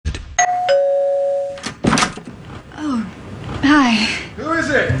Hi. Who is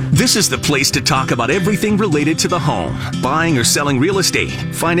it? This is the place to talk about everything related to the home, buying or selling real estate,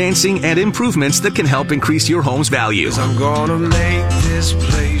 financing, and improvements that can help increase your home's value. I'm gonna make this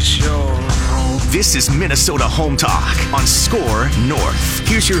place your home. This is Minnesota Home Talk on Score North.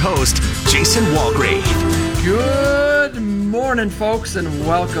 Here's your host, Jason Walgrave. Good morning, folks, and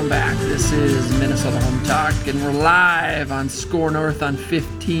welcome back. This is Minnesota Home Talk, and we're live on Score North on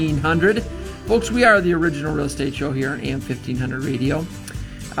 1500. Folks, we are the original real estate show here on AM 1500 Radio.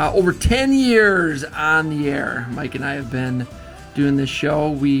 Over 10 years on the air, Mike and I have been doing this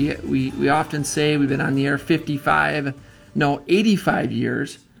show. We often say we've been on the air 85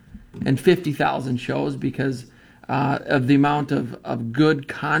 years and 50,000 shows because of the amount of good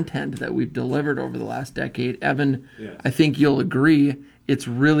content that we've delivered over the last decade. Evan, yes. I think you'll agree it's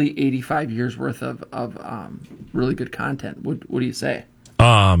really 85 years worth of really good content. What do you say?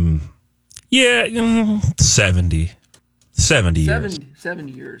 Yeah, 70 years. 70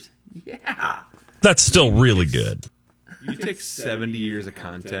 years. Yeah. That's still really good. You take 70 years of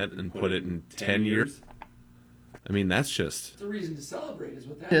content and put it in 10 years? I mean, that's just... It's a reason to celebrate is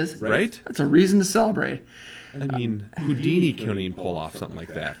what that is. Right? That's a reason to celebrate. I mean, Houdini couldn't even pull off something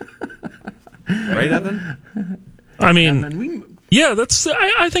like that. Right, Evan? I mean, yeah,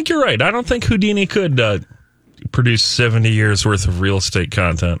 I think you're right. I don't think Houdini could produce 70 years worth of real estate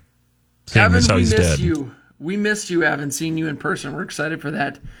content. Evan, we miss you. We missed you, Evan, seeing you in person. We're excited for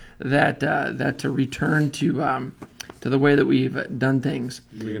that to return to the way that we've done things.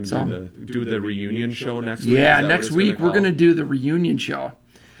 We're going to do the reunion show next week? Yeah, next week we're going to do the reunion show.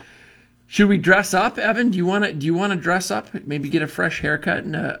 Should we dress up, Evan? Do you want to dress up? Maybe get a fresh haircut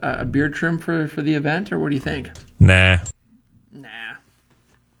and a beard trim for the event, or what do you think? Nah.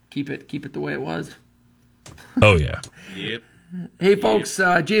 Keep it the way it was. Oh yeah. Yep. Hey folks,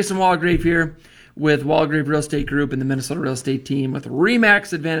 Jason Walgrave here with Walgrave Real Estate Group and the Minnesota Real Estate Team with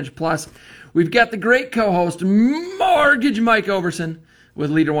RE/MAX Advantage Plus. We've got the great co-host Mortgage Mike Overson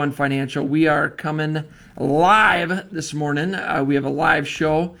with Leader One Financial. We are coming live this morning. We have a live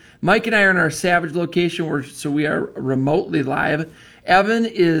show. Mike and I are in our Savage location, so we are remotely live. Evan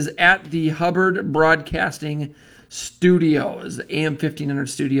is at the Hubbard Broadcasting Studios, AM 1500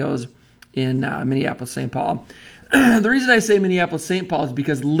 Studios in Minneapolis, St. Paul. The reason I say Minneapolis, St. Paul is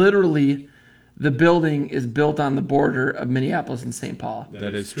because literally the building is built on the border of Minneapolis and St. Paul.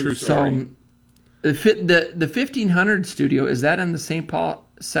 That is true story. So the 1500 studio, is that in the St. Paul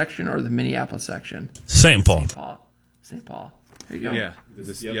section or the Minneapolis section? St. Paul. St. Paul. There you go. Yeah.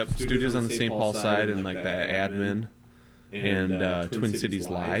 Studio's on the St. Paul side and like the admin and Twin Cities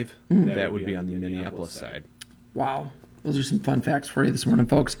Live. That would be on the Minneapolis side. Wow. Those are some fun facts for you this morning,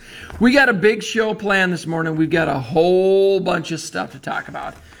 folks. We got a big show planned this morning. We've got a whole bunch of stuff to talk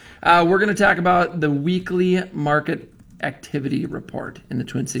about. We're going to talk about the weekly market activity report in the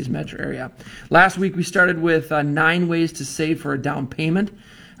Twin Cities metro area. Last week, we started with 9 ways to save for a down payment.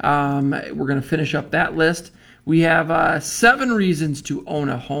 We're going to finish up that list. We have 7 reasons to own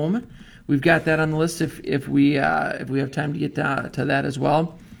a home. We've got that on the list if we have time to get to that as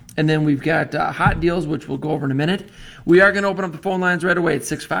well. And then we've got hot deals, which we'll go over in a minute. We are going to open up the phone lines right away at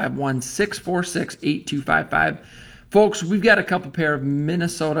 651-646-8255. Folks, we've got a couple pair of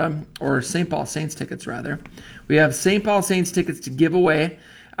Minnesota or St. Paul Saints tickets, rather. We have St. Paul Saints tickets to give away.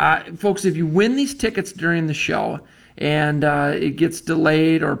 Folks, if you win these tickets during the show and it gets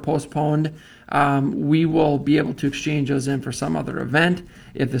delayed or postponed, we will be able to exchange those in for some other event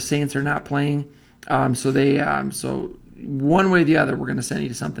if the Saints are not playing. So one way or the other, we're going to send you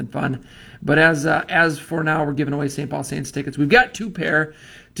to something fun. But as for now, we're giving away St. Paul Saints tickets. We've got 2 pair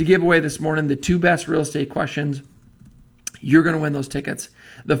to give away this morning, the 2 best real estate questions. You're going to win those tickets.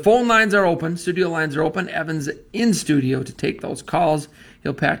 The phone lines are open. Studio lines are open. Evan's in studio to take those calls.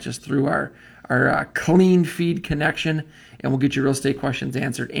 He'll patch us through our clean feed connection, and we'll get your real estate questions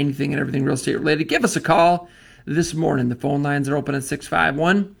answered. Anything and everything real estate related. Give us a call this morning. The phone lines are open at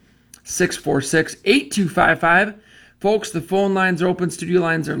 651-646-8255. Folks, the phone lines are open. Studio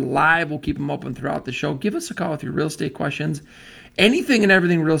lines are live. We'll keep them open throughout the show. Give us a call with your real estate questions. Anything and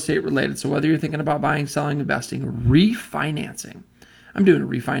everything real estate related. So whether you're thinking about buying, selling, investing, refinancing. I'm doing a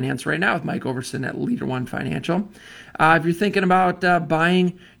refinance right now with Mike Overson at Leader One Financial. If you're thinking about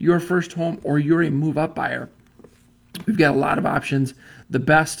buying your first home or you're a move-up buyer, we've got a lot of options. The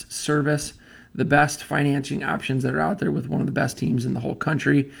best service, the best financing options that are out there with one of the best teams in the whole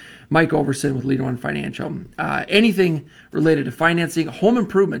country. Mike Overson with Leader One Financial. Anything related to financing, home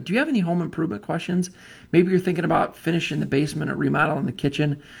improvement. Do you have any home improvement questions? Maybe you're thinking about finishing the basement or remodeling the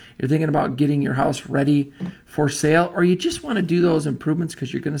kitchen. You're thinking about getting your house ready for sale, or you just want to do those improvements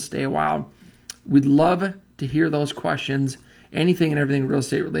because you're going to stay a while. We'd love to hear those questions anything and everything real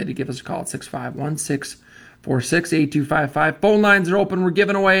estate related, give us a call at 651-646-8255. Phone lines are open. We're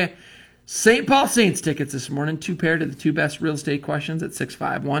giving away St. Paul Saints tickets this morning, 2 pair to the 2 best real estate questions at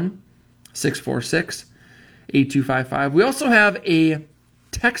 651-646-8255. We also have a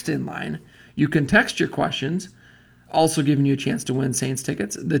text-in line. You can text your questions, also giving you a chance to win Saints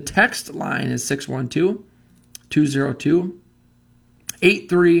tickets. The text line is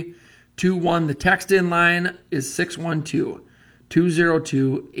 612-202-8321. The text-in line is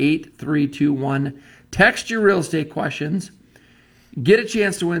 612-202-8321. Text your real estate questions. Get a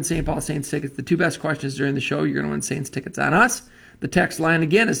chance to win St. Paul Saints tickets. The 2 best questions during the show, you're going to win Saints tickets on us. The text line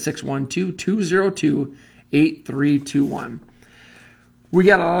again is 612-202-8321. We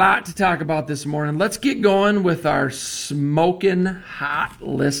got a lot to talk about this morning. Let's get going with our smoking hot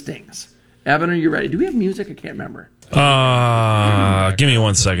listings. Evan, are you ready? Do we have music? I can't remember. Give me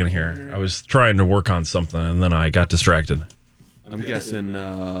 1 second here. I was trying to work on something and then I got distracted. I'm guessing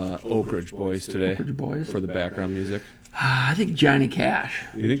Oak Ridge Boys today. Oak Ridge Boys? For the background music. I think Johnny Cash.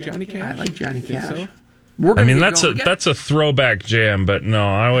 You think Johnny Cash? I like Johnny Cash. So? I mean, that's a throwback jam, but no,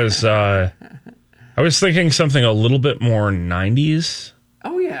 I was thinking something a little bit more 90s.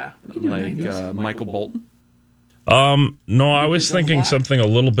 Oh yeah, like Michael Bolton. No, I was thinking something a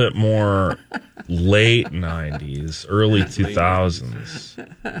little bit more late 90s, early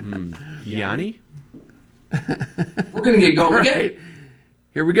 2000s. Yanni? We're going to get going. Okay.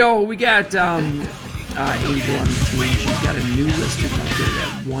 Here we go. We got Angel on the team. She's got a new listing located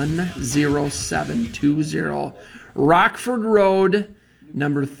at 10720 Rockford Road,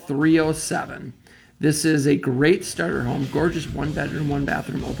 number 307. This is a great starter home, gorgeous 1-bedroom,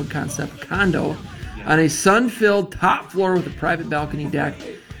 1-bathroom, open concept condo on a sun-filled top floor with a private balcony deck.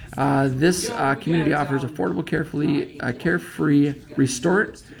 This community offers affordable, carefree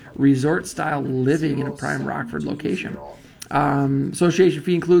resort-style living in a prime Rockford location. Association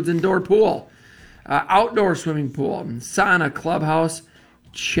fee includes indoor pool, outdoor swimming pool, sauna, clubhouse.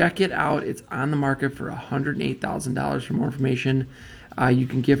 Check it out. It's on the market for $108,000. For more information, you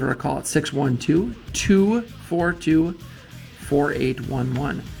can give her a call at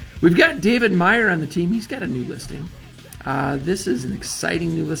 612-242-4811. We've got David Meyer on the team. He's got a new listing. This is an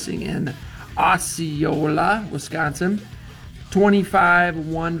exciting new listing in Osceola, Wisconsin.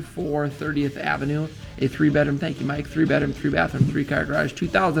 2514 30th Avenue. A 3-bedroom, thank you, Mike, 3-bedroom, 3-bathroom, 3-car garage,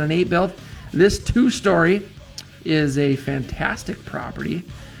 2008 built. This 2-story is a fantastic property.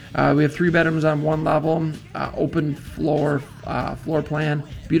 We have 3 bedrooms on 1 level, open floor plan,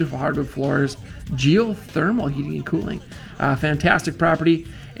 beautiful hardwood floors, geothermal heating and cooling. Fantastic property,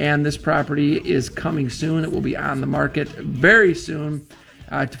 and this property is coming soon. It will be on the market very soon.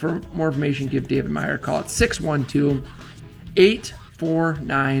 For more information, give David Meyer a call at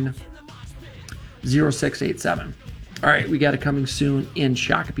 612-849-0687. All right, we got it coming soon in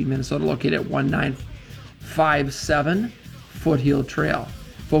Shakopee, Minnesota, located at 1957 Foothill Trail.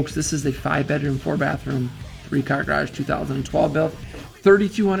 Folks, this is a 5-bedroom, 4-bathroom, 3-car garage, 2012 built,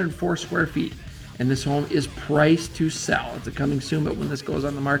 3,204 square feet. And this home is priced to sell. It's coming soon, but when this goes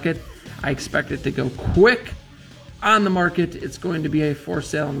on the market, I expect it to go quick on the market. It's going to be a for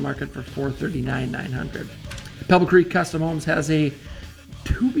sale on the market for $439,900. Pebble Creek Custom Homes has a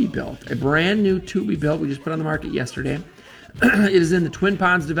to-be-built, a brand new to-be-built. We just put on the market yesterday. It is in the Twin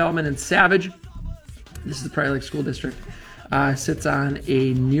Ponds development in Savage. This is the Prior Lake School District. Sits on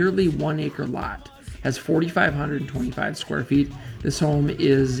a nearly 1-acre lot. Has 4,525 square feet. This home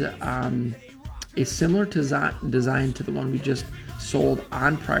is a similar design to the one we just sold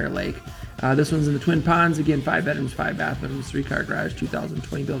on Prior Lake. This one's in the Twin Ponds. Again, 5 bedrooms, 5 bathrooms, 3-car garage,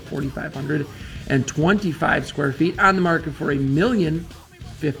 2020 built, 4,525 square feet. On the market for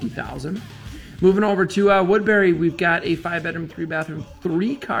 $1,050,000. Moving over to Woodbury, we've got a 5-bedroom, 3-bathroom,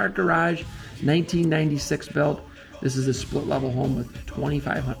 3-car garage, 1996 built. This is a split-level home with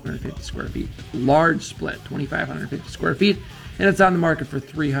 2,550 square feet. Large split, 2,550 square feet, and it's on the market for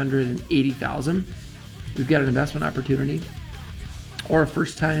 $380,000. We've got an investment opportunity or a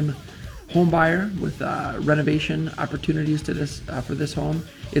first-time home buyer with renovation opportunities to this for this home.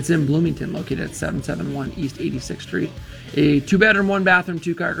 It's in Bloomington, located at 771 East 86th Street. A 2-bedroom, 1-bathroom,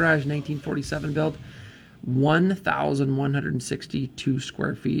 2-car garage, 1947 built, 1,162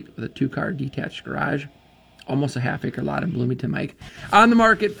 square feet with a 2-car detached garage. Almost a half-acre lot in Bloomington, Mike. On the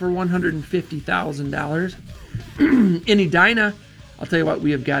market for $150,000. In Edina, I'll tell you what,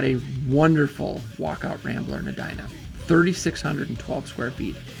 we have got a wonderful walkout Rambler in Edina. 3,612 square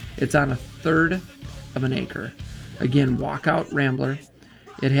feet. It's on 1/3 of an acre. Again, walkout Rambler.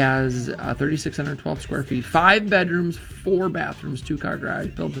 It has 3,612 square feet. 5 bedrooms, 4 bathrooms, 2-car garage,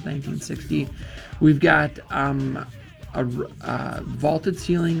 built in 1960. We've got vaulted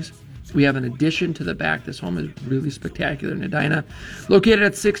ceilings. We have an addition to the back. This home is really spectacular in Edina. Located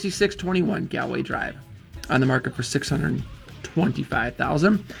at 6621 Galway Drive. On the market for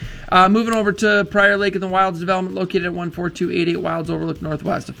 $625,000. Moving over to Prior Lake in the Wilds development, located at 14288 Wilds Overlook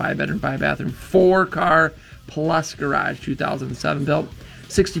Northwest, a 5-bedroom, 5-bathroom, 4-car plus garage, 2007 built,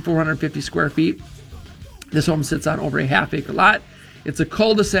 6,450 square feet. This home sits on over a half-acre lot. It's a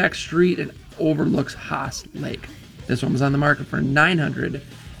cul-de-sac street and overlooks Haas Lake. This home is on the market for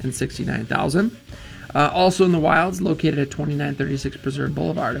 $969,000. Also in the Wilds, located at 2936 Preserve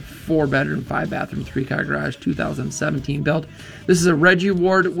Boulevard, a 4-bedroom, 5-bathroom, 3-car garage, 2017 built. This is a Reggie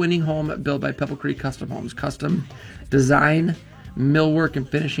Award winning home built by Pebble Creek Custom Homes. Custom design, millwork, and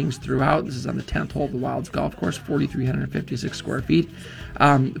finishings throughout. This is on the 10th hole of the Wilds Golf Course, 4,356 square feet.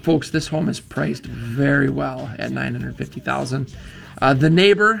 Folks, this home is priced very well at $950,000. The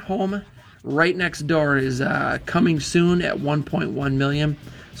neighbor home right next door is coming soon at $1.1 million.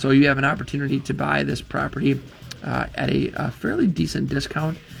 So you have an opportunity to buy this property at a fairly decent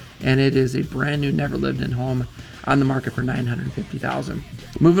discount, and it is a brand new, never lived in home on the market for $950,000.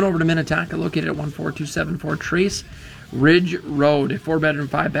 Moving over to Minnetonka, located at 14274 Trace Ridge Road, a 4-bedroom,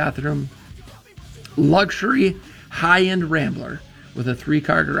 5-bathroom, luxury high-end rambler with a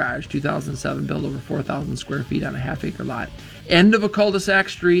 3-car garage, 2007 built, over 4,000 square feet on a half-acre lot. End of a cul-de-sac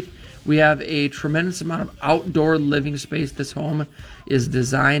street. We have a tremendous amount of outdoor living space. This home is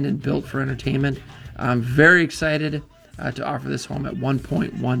designed and built for entertainment. I'm very excited to offer this home at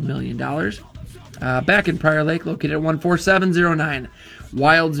 $1.1 million. Back in Prior Lake, located at 14709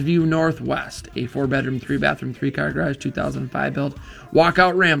 Wilds View Northwest, a 4-bedroom, 3-bathroom, 3-car garage, 2005 built,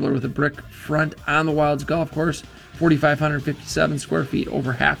 walkout rambler with a brick front on the Wilds Golf Course, 4,557 square feet,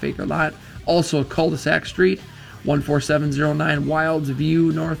 over half-acre lot. Also a cul-de-sac street. 14709 Wilds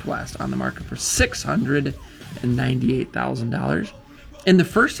View Northwest, on the market for $698,000. In the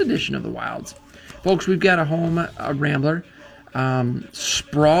first edition of the Wilds, folks, we've got a home, a rambler,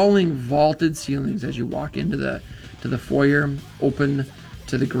 sprawling vaulted ceilings as you walk into the foyer, open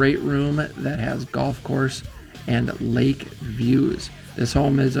to the great room that has golf course and lake views. This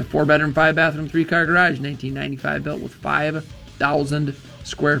home is a 4-bedroom, 5-bathroom, 3-car garage, 1995 built, with 5,000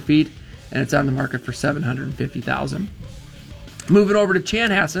 square feet. And it's on the market for $750,000. Moving over to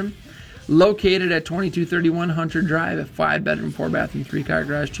Chanhassen, located at 2231 Hunter Drive, a 5-bedroom, 4-bathroom, 3-car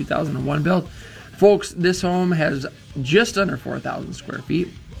garage, 2001 built. Folks, this home has just under 4,000 square feet,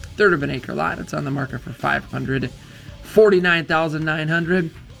 1/3 of an acre lot. It's on the market for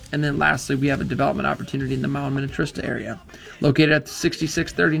 $549,900. And then lastly, we have a development opportunity in the Mound Minnetrista area, located at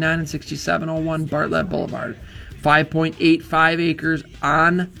 6639 and 6701 Bartlett Boulevard, 5.85 acres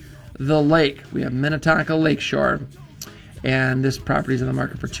on the lake. We have Minnetonka Lakeshore, and this property is on the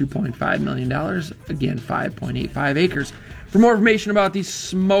market for $2.5 million. Again, 5.85 acres. For more information about these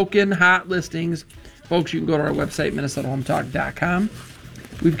smoking hot listings, folks, you can go to our website, MinnesotaHometalk.com.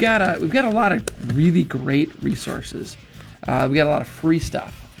 We've got a lot of really great resources. We got a lot of free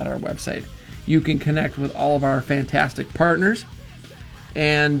stuff at our website. You can connect with all of our fantastic partners,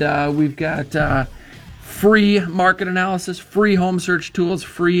 and we've got free market analysis, free home search tools,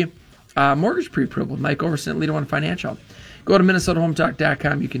 free mortgage pre-approval with Mike Overson, Leader One Financial. Go to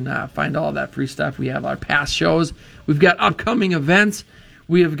MinnesotaHometalk.com. You can find all of that free stuff. We have our past shows. We've got upcoming events.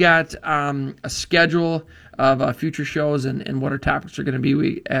 We have got a schedule of future shows and what our topics are going to be.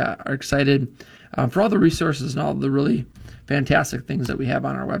 We are excited for all the resources and all the really fantastic things that we have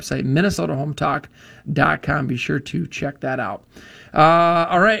on our website, MinnesotaHometalk.com. Be sure to check that out.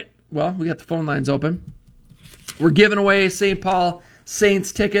 All right. Well, we got the phone lines open. We're giving away St. Paul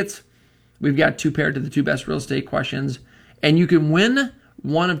Saints tickets. We've got 2 paired to the 2 best real estate questions. And you can win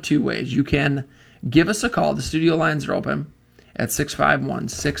one of 2 ways. You can give us a call. The studio lines are open at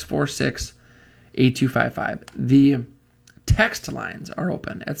 651-646-8255. The text lines are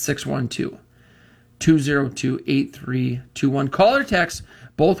open at 612-202-8321. Call or text.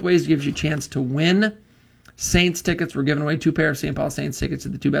 Both ways gives you a chance to win Saints tickets. We're giving away 2 pair of St. Paul Saints tickets to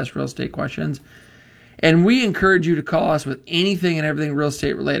the 2 best real estate questions. And we encourage you to call us with anything and everything real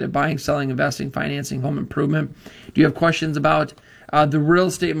estate related: buying, selling, investing, financing, home improvement. Do you have questions about the real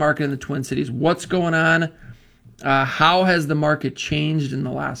estate market in the Twin Cities? What's going on? How has the market changed in the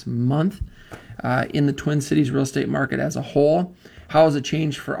last month in the Twin Cities real estate market as a whole? How has it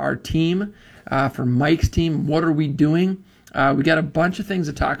changed for our team, for Mike's team? What are we doing? We got a bunch of things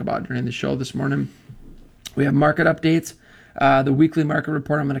to talk about during the show this morning. We have market updates. The weekly market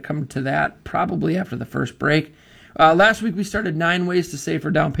report, I'm going to come to that probably after the first break. Last week we started 9 ways to save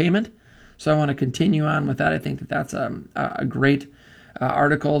for down payment, so I want to continue on with that. I think that's a great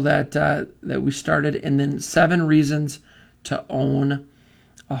article that we started, and then 7 reasons to own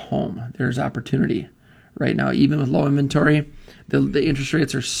a home. There's opportunity right now, even with low inventory. The interest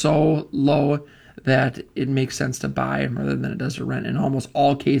rates are so low that it makes sense to buy rather than it does to rent in almost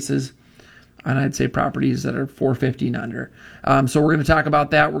all cases. And I'd say properties that are 450 and under. So we're going to talk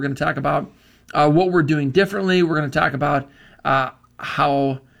about that. We're going to talk about what we're doing differently. We're going to talk about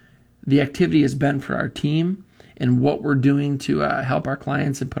how the activity has been for our team and what we're doing to help our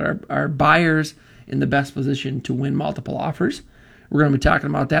clients and put our buyers in the best position to win multiple offers. We're going to be talking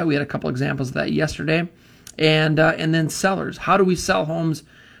about that. We had a couple examples of that yesterday. And then sellers. How do we sell homes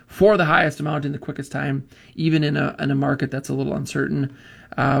for the highest amount in the quickest time, even in a market that's a little uncertain?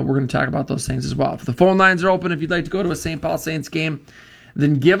 We're going to talk about those things as well. If the phone lines are open, if you'd like to go to a St. Paul Saints game,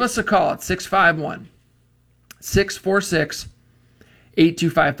 then give us a call at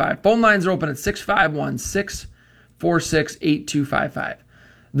 651-646-8255. Phone lines are open at 651-646-8255.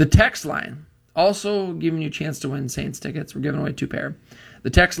 The text line, also giving you a chance to win Saints tickets. We're giving away 2 pair. The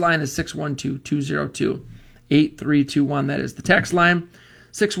text line is 612-202-8321. That is the text line,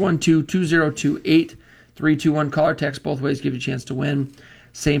 612-202-8321. Call or text both ways, give you a chance to win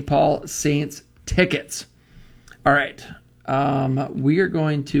St. Paul Saints tickets. All right. We are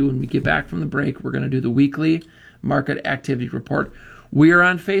going to, when we get back from the break, we're going to do the weekly market activity report. We are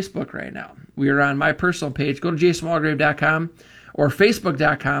on Facebook right now. We are on my personal page. Go to jasonwalgrave.com or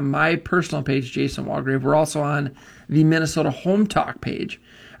facebook.com, my personal page, Jason Walgrave. We're also on the Minnesota Home Talk page.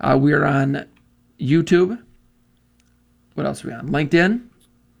 We are on YouTube. What else are we on? LinkedIn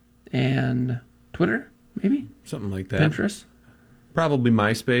and Twitter, maybe? Something like that. Pinterest. Probably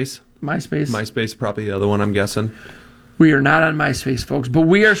MySpace. MySpace, probably the other one, I'm guessing. We are not on MySpace, folks, but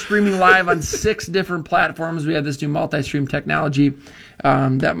we are streaming live on 6 different platforms. We have this new multi-stream technology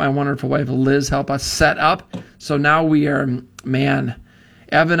that my wonderful wife Liz helped us set up. So now we are,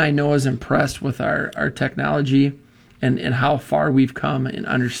 Evan, I know, is impressed with our technology and how far we've come in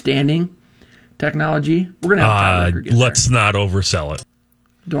understanding technology. We're gonna have let's not oversell it.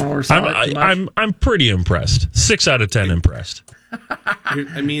 Don't oversell it too much. I'm pretty impressed. 6 out of 10 impressed.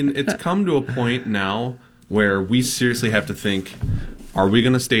 I mean, it's come to a point now where we seriously have to think, are we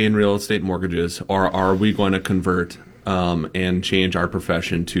going to stay in real estate mortgages, or are we going to convert and change our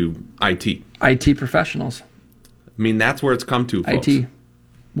profession to IT? IT professionals. I mean, that's where it's come to, folks. IT.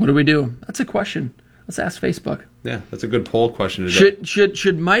 What do we do? That's a question. Let's ask Facebook. Yeah, that's a good poll question today.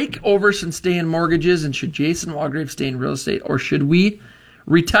 Should Mike Overson stay in mortgages, and should Jason Walgrave stay in real estate, or should we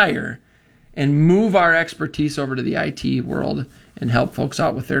retire and move our expertise over to the IT world and help folks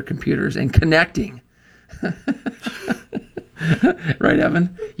out with their computers and connecting? Right,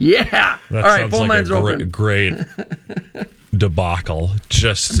 Evan? Yeah. That all right, sounds phone like lines are open. Great debacle.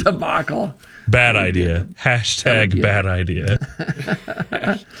 Just debacle. Bad idea. Hashtag bad idea.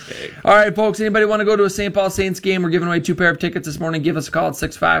 All right, folks. Anybody want to go to a St. Paul Saints game? We're giving away 2 pair of tickets this morning. Give us a call at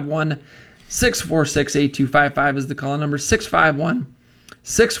 651-646-8255 is the call number.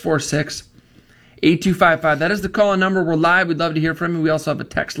 651-646-8255. That is the call number. We're live. We'd love to hear from you. We also have a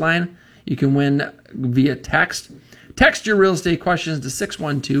text line. You can win via text. Text your real estate questions to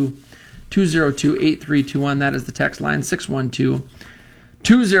 612-202-8321. That is the text line,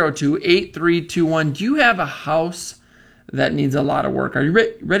 612-202-8321. Do you have a house that needs a lot of work? Are you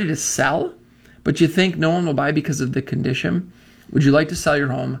ready to sell, but you think no one will buy because of the condition? Would you like to sell your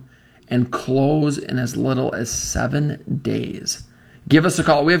home and close in as little as 7 days? Give us a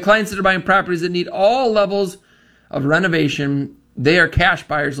call. We have clients that are buying properties that need all levels of renovation. They are cash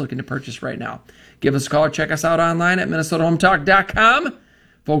buyers looking to purchase right now. Give us a call or check us out online at MinnesotaHometalk.com.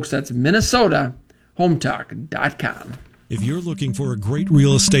 Folks, that's MinnesotaHometalk.com. If you're looking for a great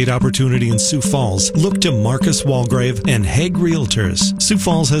real estate opportunity in Sioux Falls, look to Marcus Walgrave and Hague Realtors. Sioux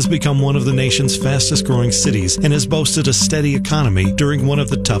Falls has become one of the nation's fastest growing cities and has boasted a steady economy during one of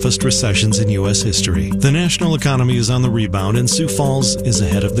the toughest recessions in U.S. history. The national economy is on the rebound and Sioux Falls is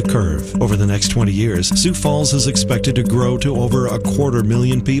ahead of the curve. Over the next 20 years, Sioux Falls is expected to grow to over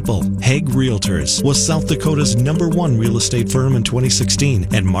 250,000 people. Hague Realtors was South Dakota's #1 real estate firm in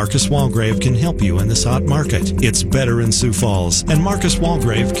 2016, and Marcus Walgrave can help you in this hot market. It's better in Sioux Falls, and Marcus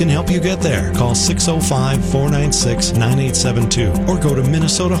Walgrave can help you get there. Call 605-496-9872 or go to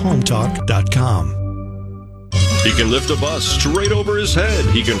MinnesotaHometalk.com. He can lift a bus straight over his head.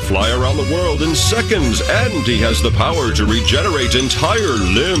 He can fly around the world in seconds, and he has the power to regenerate entire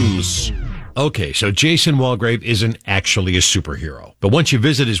limbs. Okay, so Jason Walgrave isn't actually a superhero. But once you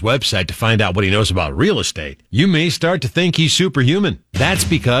visit his website to find out what he knows about real estate, you may start to think he's superhuman. That's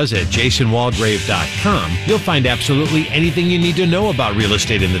because at jasonwalgrave.com, you'll find absolutely anything you need to know about real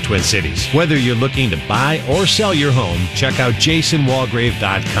estate in the Twin Cities. Whether you're looking to buy or sell your home, check out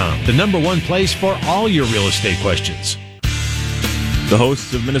jasonwalgrave.com, the #1 place for all your real estate questions. The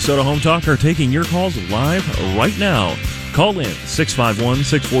hosts of Minnesota Home Talk are taking your calls live right now. Call in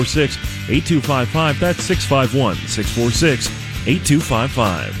 651-646-8255. That's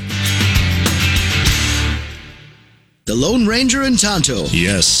 651-646-8255. The Lone Ranger and Tonto.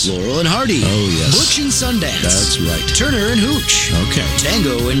 Yes. Laurel and Hardy. Oh, yes. Butch and Sundance. That's right. Turner and Hooch. Okay.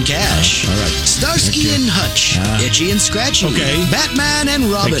 Tango and Cash. All right. Starsky and Hutch. Itchy and Scratchy. Okay. Batman and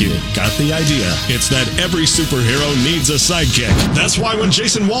Robin. Thank you. Got the idea. It's that every superhero needs a sidekick. That's why when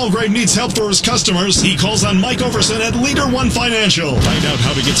Jason Walgrave needs help for his customers, he calls on Mike Overson at Leader One Financial. Find out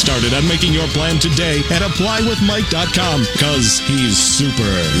how to get started on making your plan today at applywithmike.com, because he's super.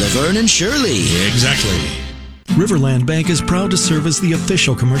 Laverne and Shirley. Exactly. Riverland Bank is proud to serve as the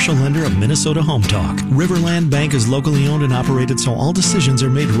official commercial lender of Minnesota Home Talk. Riverland Bank is locally owned and operated, so all decisions are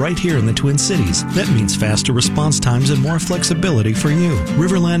made right here in the Twin Cities. That means faster response times and more flexibility for you.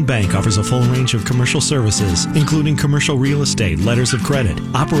 Riverland Bank offers a full range of commercial services, including commercial real estate, letters of credit,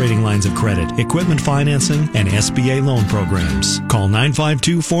 operating lines of credit, equipment financing, and SBA loan programs. Call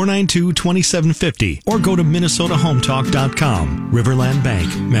 952-492-2750 or go to minnesotahometalk.com. Riverland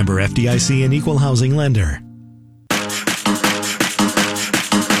Bank, member FDIC and equal housing lender.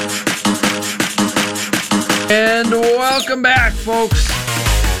 And welcome back, folks.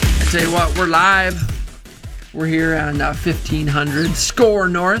 I tell you what, we're live. We're here on 1500 Score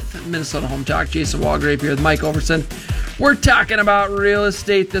North, Minnesota Home Talk. Jason Walgrave here with Mike Overson. We're talking about real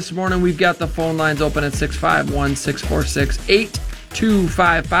estate this morning. We've got the phone lines open at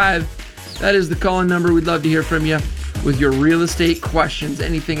 651-646-8255. That is the call-in number. We'd love to hear from you with your real estate questions,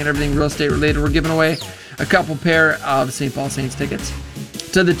 anything and everything real estate related. We're giving away a couple pair of St. Paul Saints tickets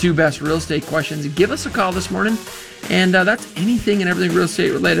to the 2 best real estate questions. Give us a call this morning, and that's anything and everything real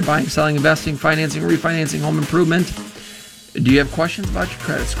estate related: buying, selling, investing, financing, refinancing, home improvement. Do you have questions about your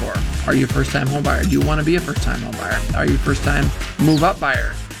credit score? Are you a first-time home buyer? Do you want to be a first-time home buyer? Are you a first-time move-up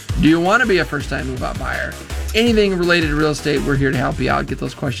buyer? Do you want to be a first-time move-up buyer? Anything related to real estate, we're here to help you out, get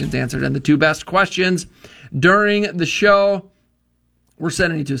those questions answered. And the 2 best questions during the show, we're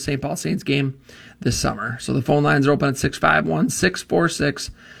sending you to a St. Paul Saints game this summer. So the phone lines are open at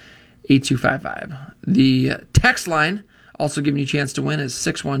 651-646-8255. The text line, also giving you a chance to win, is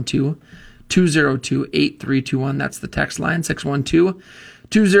 612-202-8321. That's the text line,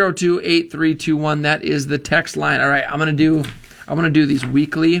 612-202-8321. That is the text line. All right, I want to do these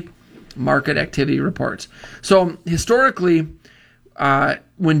weekly market activity reports. So historically,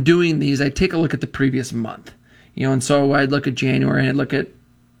 when doing these, I take a look at the previous month. And so I'd look at January, and I'd look at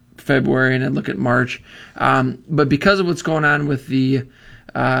February, and I'd look at March. But because of what's going on with the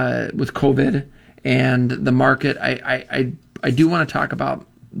with COVID and the market, I do want to talk about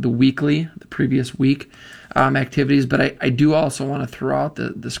the previous week activities. But I do also want to throw out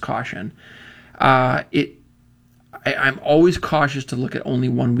this caution. I'm always cautious to look at only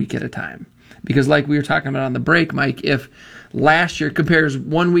 1 week at a time, because like we were talking about on the break, Mike, if last year compares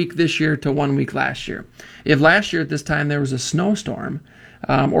 1 week this year to 1 week last year, if last year at this time there was a snowstorm,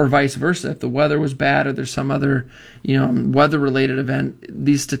 or vice versa, if the weather was bad or there's some other weather-related event,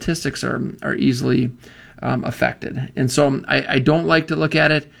 these statistics are easily affected. And so I don't like to look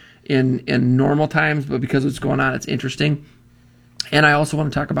at it in normal times, but because what's going on, it's interesting. And I also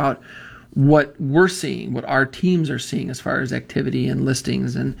want to talk about what we're seeing, what our teams are seeing as far as activity and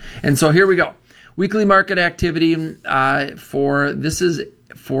listings. And so here we go. Weekly market activity for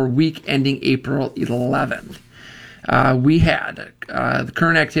week ending April 11th. We had the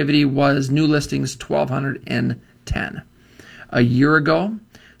current activity was new listings 1,210. A year ago,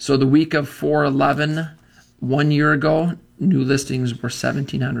 so the week of 4/11 1 year ago, new listings were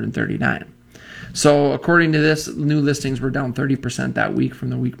 1,739. So according to this, new listings were down 30% that week from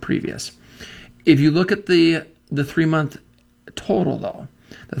the week previous. If you look at the 3-month total, though,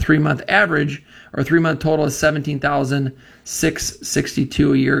 the 3-month average or 3-month total is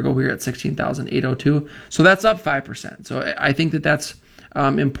 17,662. A year ago, we were at 16,802. So that's up 5%. So I think that's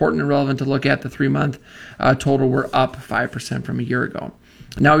important and relevant to look at. The 3-month total, we're up 5% from a year ago.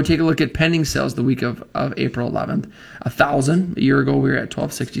 Now we take a look at pending sales the week of April 11th. 1,000. A year ago, we were at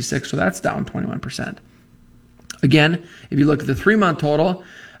 1,266. So that's down 21%. Again, if you look at the 3-month total,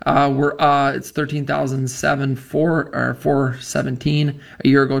 It's 13,417. A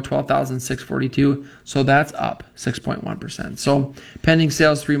year ago, 12,642. So that's up 6.1%. So pending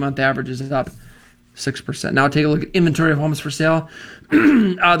sales 3-month average is up 6%. Now take a look at inventory of homes for sale.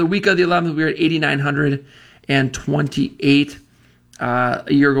 The week of the 11th, we were at 8,928. A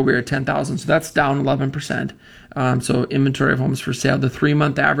year ago, we were at 10,000. So that's down 11%. So inventory of homes for sale. The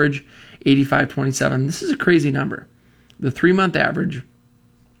 3-month average, 8,527. This is a crazy number. The 3-month average,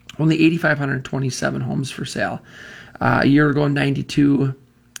 only 8,527 homes for sale. A year ago,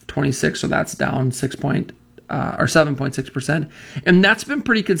 9,226. So that's down 7.6%. And that's been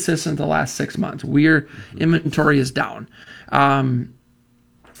pretty consistent the last 6 months. Inventory is down. Our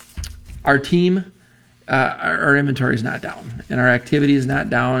team, our inventory is not down, and our activity is not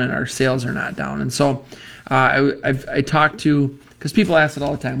down, and our sales are not down. And so I talked to, because people ask it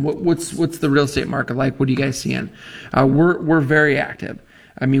all the time, what's the real estate market like? What are you guys seeing? We're very active.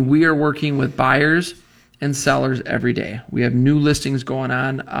 I mean, we are working with buyers and sellers every day. We have new listings going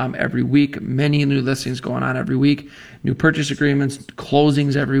on every week, many new listings going on every week, new purchase agreements,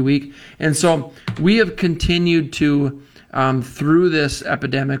 closings every week. And so we have continued to, through this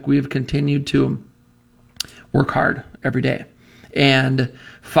epidemic, we have continued to work hard every day and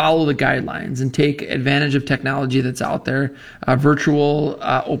follow the guidelines and take advantage of technology that's out there, virtual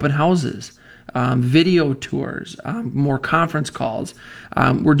open houses, video tours, more conference calls.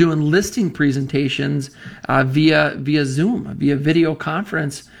 We're doing listing presentations via Zoom, via video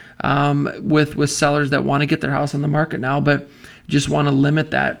conference with sellers that want to get their house on the market now, but just want to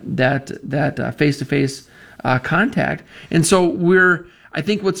limit that face-to-face contact. And so I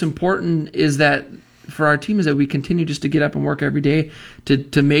think what's important is that for our team is that we continue just to get up and work every day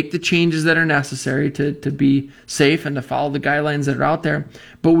to make the changes that are necessary to be safe and to follow the guidelines that are out there.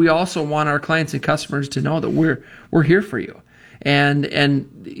 But we also want our clients and customers to know that we're here for you. And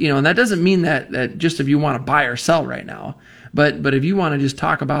that doesn't mean that just if you want to buy or sell right now, but if you want to just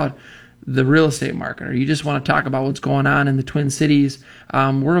talk about the real estate market, or you just want to talk about what's going on in the Twin Cities,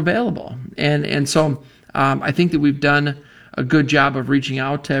 we're available. And so I think that we've done a good job of reaching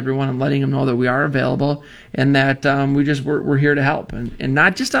out to everyone and letting them know that we are available, and that we're here to help, and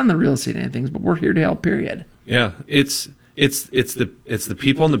not just on the real estate end of things, but we're here to help, period. Yeah, it's the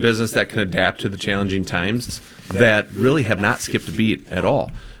people in the business that can adapt to the challenging times that really have not skipped a beat at all.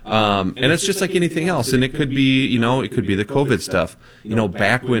 And it's just like anything else, and it could be the COVID stuff.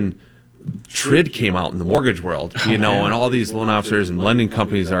 Back when TRID came out in the mortgage world, and all these loan officers and lending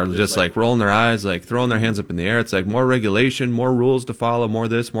companies are just like rolling their eyes, like throwing their hands up in the air. It's like more regulation, more rules to follow, more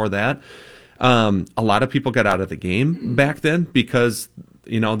this, more that. A lot of people got out of the game back then because,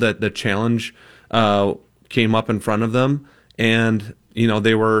 that the challenge came up in front of them, and,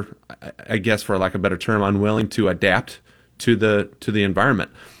 they were, I guess for lack of a better term, unwilling to adapt to the environment.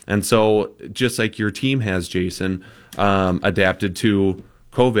 And so just like your team has, Jason, adapted to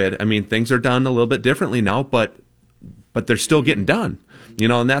COVID, I mean, things are done a little bit differently now, but they're still getting done,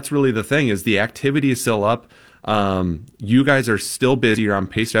 and that's really the thing, is the activity is still up. You guys are still busy. You're on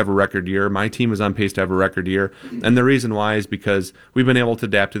pace to have a record year. My team is on pace to have a record year. And the reason why is because we've been able to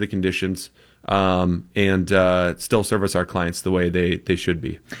adapt to the conditions, and still service our clients the way they should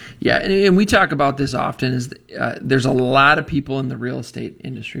be. Yeah, and we talk about this often, is there's a lot of people in the real estate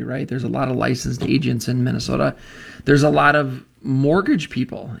industry, right? There's a lot of licensed agents in Minnesota. There's a lot of mortgage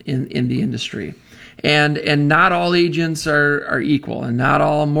people in the industry, and not all agents are equal, and not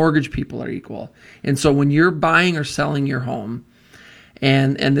all mortgage people are equal. And so when you're buying or selling your home,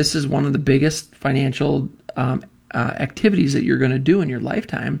 and this is one of the biggest financial activities that you're going to do in your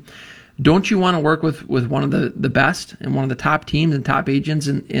lifetime, don't you want to work with one of the best and one of the top teams and top agents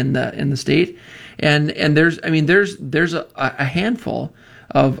in the state? And there's a handful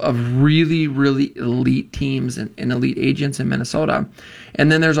of really, really elite teams and elite agents in Minnesota.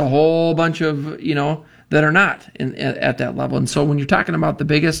 And then there's a whole bunch of, that are not at that level. And so when you're talking about the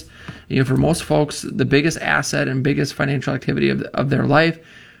biggest, for most folks, the biggest asset and biggest financial activity of their life,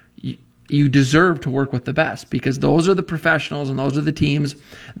 you deserve to work with the best, because those are the professionals and those are the teams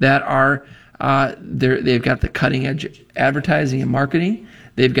that are, they've got the cutting edge advertising and marketing.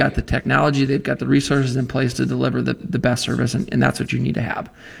 They've got the technology, they've got the resources in place to deliver the best service, and that's what you need to have.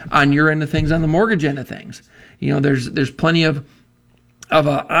 On your end of things, on the mortgage end of things, there's plenty of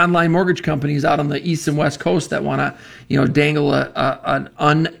online mortgage companies out on the East and West Coast that want to, dangle an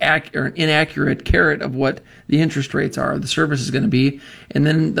inaccurate carrot of what the interest rates are, the service is going to be, and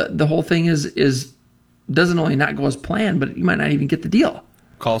then the whole thing is doesn't only not go as planned, but you might not even get the deal.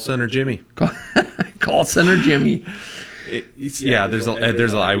 Call Center Jimmy. Call Center Jimmy. There's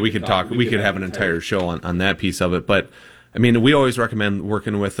a we could have an entire show on that piece of it, but I mean, we always recommend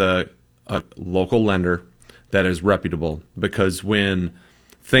working with a local lender that is reputable, because when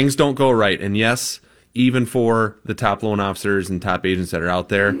things don't go right, and yes, even for the top loan officers and top agents that are out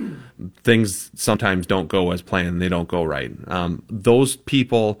there, things sometimes don't go as planned. They don't go right. Those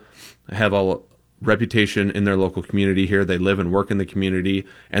people have a reputation in their local community here. They live and work in the community,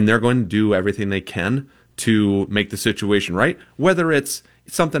 and they're going to do everything they can to make the situation right, whether it's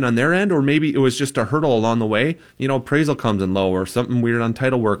something on their end or maybe it was just a hurdle along the way. Appraisal comes in low or something weird on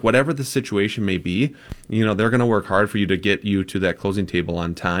title work, whatever the situation may be. They're going to work hard for you to get you to that closing table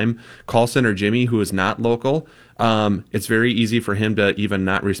on time. Call center Jimmy, who is not local, it's very easy for him to even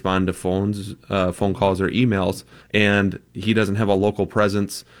not respond to phone calls or emails, and he doesn't have a local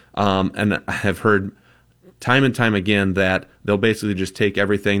presence. And I have heard time and time again that they'll basically just take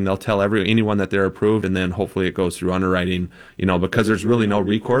everything. They'll tell anyone that they're approved, and then hopefully it goes through underwriting, because there's really no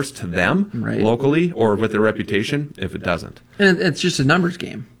recourse to them locally or with their reputation if it doesn't. And it's just a numbers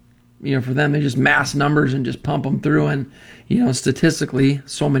game. For them, they just mass numbers and just pump them through, and statistically,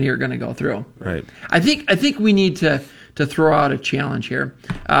 so many are going to go through. Right. I think we need to throw out a challenge here.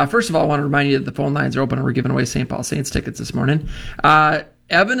 First of all, I want to remind you that the phone lines are open, and we're giving away St. Paul Saints tickets this morning.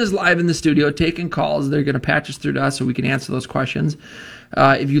 Evan is live in the studio taking calls. They're going to patch us through to us so we can answer those questions.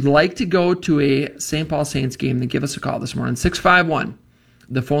 If you'd like to go to a St. Paul Saints game, then give us a call this morning. 651.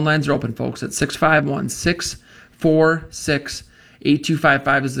 The phone lines are open, folks, at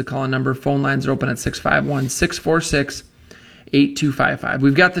 651-646-8255 is the call-in number. Phone lines are open at 651-646-8255.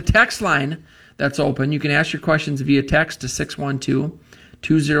 We've got the text line that's open. You can ask your questions via text to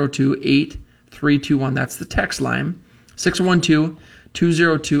 612-202-8321. That's the text line.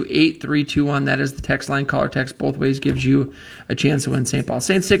 612-202-8321. That is the text line. Call or text both ways gives you a chance to win St. Paul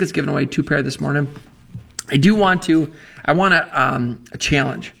Saints tickets. Giving away 2 pair this morning. I want a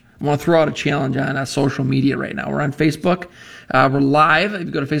challenge. I want to throw out a challenge on social media right now. We're on Facebook. We're live. If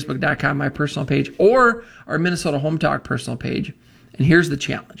you go to facebook.com, my personal page, or our Minnesota Home Talk personal page. And here's the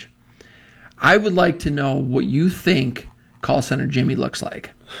challenge. I would like to know what you think Call Center Jimmy looks like.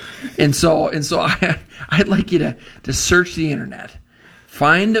 And so I'd like you to search the internet.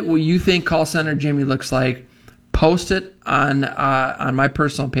 Find what you think Call Center Jimmy looks like. Post it on my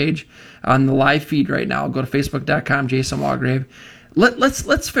personal page on the live feed right now. Go to facebook.com, Jason Walgrave.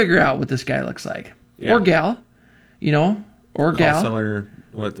 Let's figure out what this guy looks like. Yeah. Or gal, or gal. Call Center,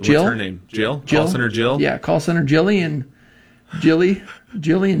 what's Jill? her name? Jill? Call Center Jill? Yeah, Call Center Jilly and Jilly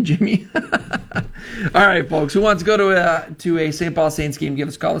and Jimmy. All right, folks. Who wants to go to a St. Paul Saints game? Give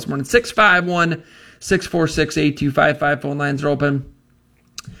us a call this morning. 651-646-8255. Phone lines are open.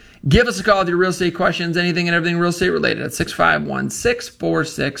 Give us a call with your real estate questions, anything and everything real estate related at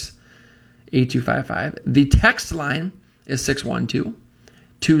 651-646-8255. The text line is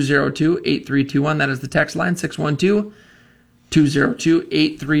 612-202-8321. That is the text line,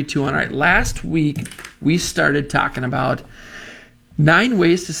 612-202-8321. All right, last week we started talking about 9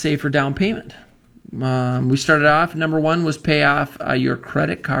 ways to save for down payment. We started off, number 1 was pay off your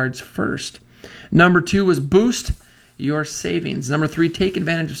credit cards first. Number 2 was boost your savings. Number 3, take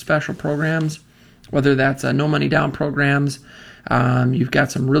advantage of special programs, whether that's no money down programs. You've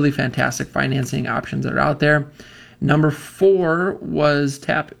got some really fantastic financing options that are out there. Number 4 was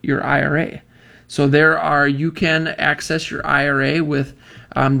tap your IRA. So you can access your IRA with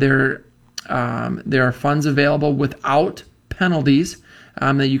there are funds available without penalties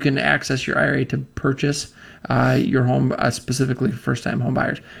that you can access your IRA to purchase your home, specifically for first-time home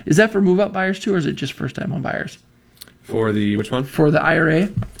buyers. Is that for move-up buyers too, or is it just first-time home buyers? For the which one? For the IRA.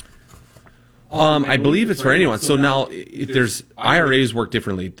 I believe it's for anyone. So now there's IRAs work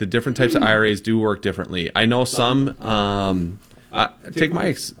differently. The different types of IRAs do work differently. I know some. Take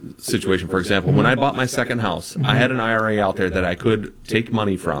my situation, for example. When I bought my second house, I had an IRA out there that I could take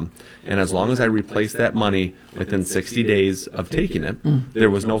money from. And as long as I replaced that money within 60 days of taking it, there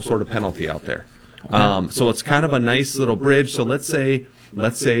was no sort of penalty out there. So it's kind of a nice little bridge. So let's say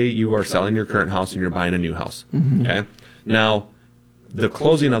you are selling your current house and you're buying a new house. Okay. Now, the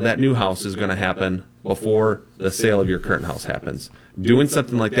closing of that new house is going to happen before the sale of your current house happens. Doing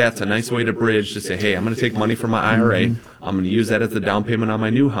something like that's a nice way to bridge to say, hey, I'm going to take money from my IRA. I'm going to use that as the down payment on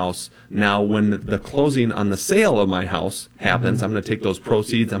my new house. Now, when the closing on the sale of my house happens, I'm going to take those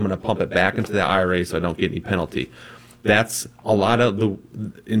proceeds. I'm going to pump it back into the IRA so I don't get any penalty. That's a lot of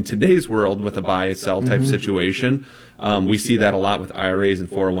in today's world with a buy-sell type situation. We see that a lot with IRAs and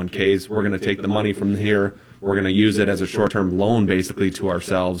 401ks. We're going to take the money from here. We're going to use it as a short-term loan, basically, to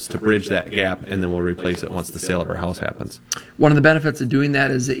ourselves to bridge that gap, and then we'll replace it once the sale of our house happens. One of the benefits of doing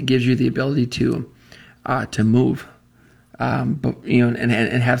that is it gives you the ability to move,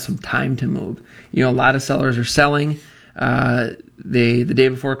 and have some time to move. A lot of sellers are selling The day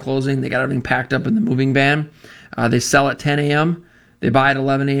before closing, they got everything packed up in the moving van. They sell at 10 a.m. They buy at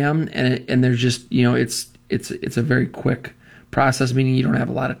 11 a.m. and there's just, it's a very quick process, meaning you don't have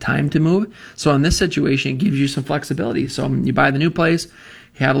a lot of time to move. So in this situation, it gives you some flexibility. So you buy the new place,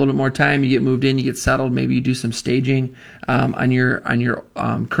 you have a little bit more time, you get moved in, you get settled, maybe you do some staging on your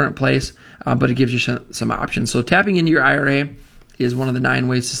current place, but it gives you some options. So tapping into your IRA is one of the 9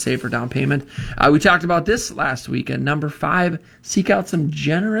 ways to save for down payment. We talked about this last week. At number 5, seek out some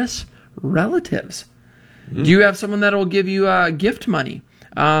generous relatives. Do you have someone that will give you gift money?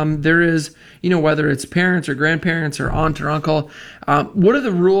 There is, whether it's parents or grandparents or aunt or uncle. What are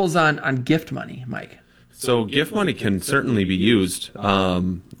the rules on gift money, Mike? So gift money can certainly be used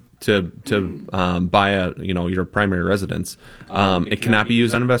to buy your primary residence. It cannot be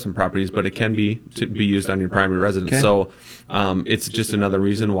used on investment properties, but it can be used on your primary residence. Okay. So it's just another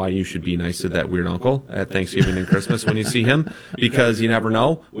reason why you should be nice to that weird uncle at Thanksgiving and Christmas when you see him, because you never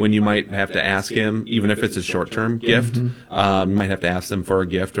know when you might have to ask him, even if it's a short-term gift, you might have to ask them for a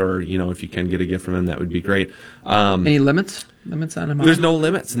gift, or if you can get a gift from him, that would be great. Any limits on them? There's no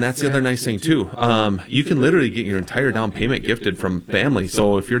limits, and that's the other nice thing too. You can literally get your entire down payment gifted from family.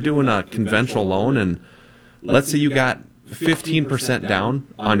 So if you're doing a conventional loan, and let's say you got 15% down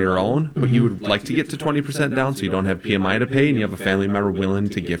on your own, but you would like to get to 20% down so you don't have PMI to pay, and you have a family member willing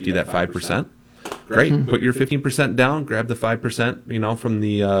to gift you that 5%, great. Put your 15% down, grab the 5%, from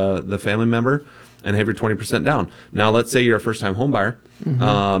the family member, and have your 20% down. Now, let's say you're a first-time home buyer,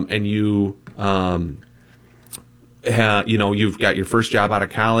 and you you've got your first job out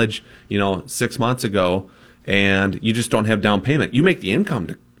of college, 6 months ago, and you just don't have down payment. You make the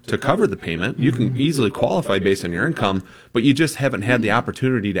income to cover the payment. You can easily qualify based on your income, but you just haven't had the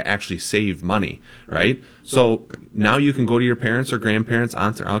opportunity to actually save money, right? So now you can go to your parents or grandparents,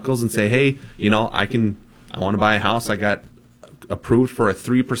 aunts or uncles, and say, hey, I want to buy a house. I got approved for a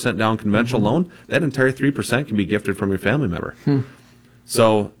 3% down conventional loan. That entire 3% can be gifted from your family member.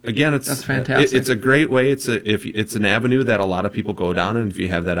 So again, that's fantastic. It's a great way. It's an avenue that a lot of people go down, and if you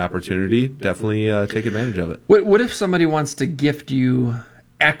have that opportunity, definitely take advantage of it. What if somebody wants to gift you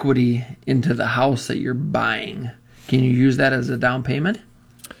equity into the house that you're buying? Can you use that as a down payment?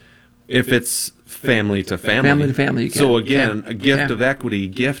 If it's family to family. Family to family, you can. So again, a gift of equity,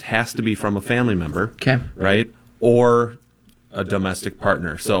 gift has to be from a family member. Okay. Right? Or a domestic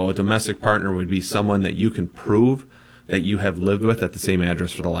partner. So a domestic partner would be someone that you can prove that you have lived with at the same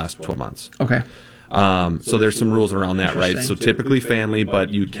address for the last 12 months. Okay. So there's some rules around that, right? So typically family, but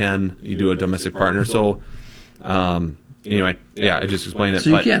you do a domestic partner. So anyway, I just explained it.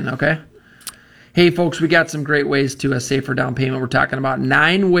 So you can, okay. Hey, folks, we got some great ways to save for down payment. We're talking about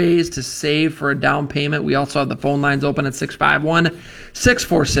 9 ways to save for a down payment. We also have the phone lines open at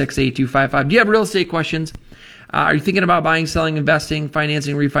 651-646-8255. Do you have real estate questions? Are you thinking about buying, selling, investing,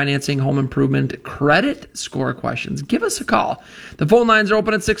 financing, refinancing, home improvement, credit score questions? Give us a call. The phone lines are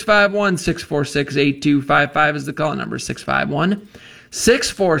open at 651-646-8255 is the call number,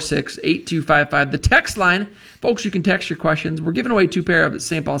 651-646-8255. The text line, folks, you can text your questions. We're giving away 2 pair of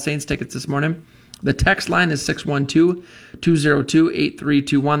St. Paul Saints tickets this morning. The text line is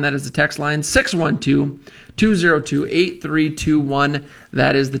 612-202-8321. That is the text line, 612-202-8321.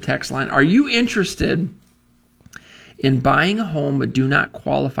 That is the text line. Are you interested in buying a home but do not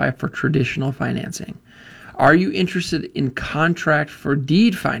qualify for traditional financing? Are you interested in contract for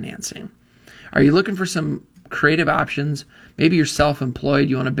deed financing? Are you looking for some creative options? Maybe you're self-employed,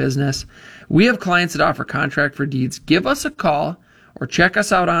 you own a business. We have clients that offer contract for deeds. Give us a call or check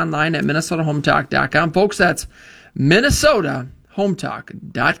us out online at MinnesotaHometalk.com. Folks, that's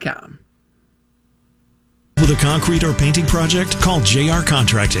MinnesotaHometalk.com. With a concrete or painting project, call JR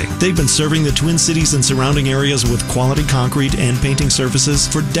Contracting. They've been serving the Twin Cities and surrounding areas with quality concrete and painting services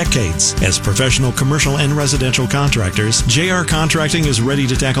for decades. As professional commercial and residential contractors, JR Contracting is ready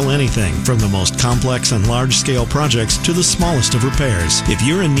to tackle anything from the most complex and large-scale projects to the smallest of repairs. If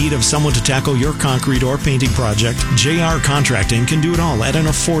you're in need of someone to tackle your concrete or painting project, JR Contracting can do it all at an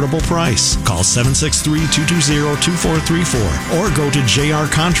affordable price. Call 763-220-2434 or go to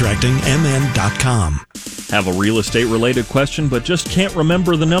jrcontractingmn.com. Have a real estate related question but just can't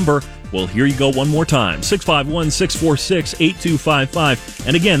remember the number? Well, here you go one more time. 651-646-8255.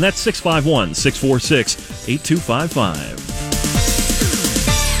 And again, that's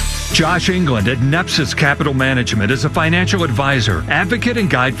 651-646-8255. Josh England at Nepsis Capital Management is a financial advisor, advocate, and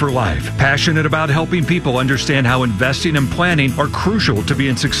guide for life. Passionate about helping people understand how investing and planning are crucial to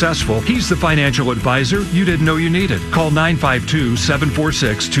being successful. He's the financial advisor you didn't know you needed. Call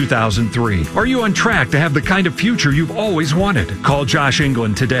 952-746-2003. Are you on track to have the kind of future you've always wanted? Call Josh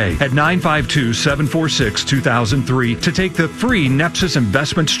England today at 952-746-2003 to take the free Nepsis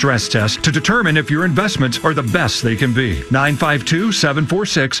investment stress test to determine if your investments are the best they can be.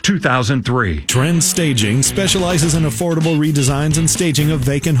 952-746-2003. Trend Staging specializes in affordable redesigns and staging of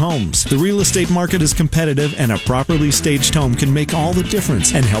vacant homes. The real estate market is competitive, and a properly staged home can make all the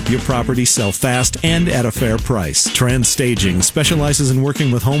difference and help your property sell fast and at a fair price. Trend Staging specializes in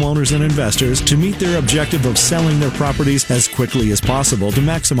working with homeowners and investors to meet their objective of selling their properties as quickly as possible to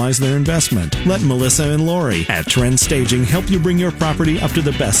maximize their investment. Let Melissa and Lori at Trend Staging help you bring your property up to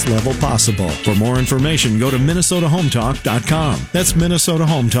the best level possible. For more information, go to MinnesotaHometalk.com. That's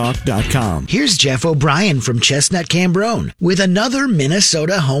MinnesotaHometalk.com. Here's Jeff O'Brien from Chestnut Cambrone with another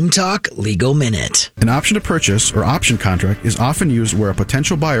Minnesota Home Talk Legal Minute. An option to purchase or option contract is often used where a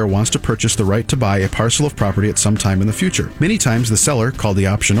potential buyer wants to purchase the right to buy a parcel of property at some time in the future. Many times the seller, called the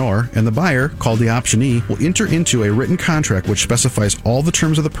optionor, and the buyer, called the optionee, will enter into a written contract which specifies all the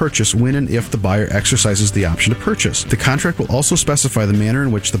terms of the purchase when and if the buyer exercises the option to purchase. The contract will also specify the manner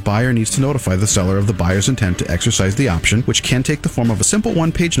in which the buyer needs to notify the seller of the buyer's intent to exercise the option, which can take the form of a simple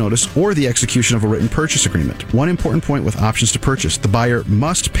one-page notice or the execution of a written purchase agreement. One important point with options to purchase: the buyer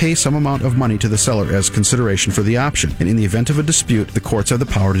must pay some amount of money to the seller as consideration for the option, and in the event of a dispute, the courts have the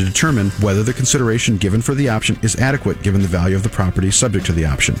power to determine whether the consideration given for the option is adequate given the value of the property subject to the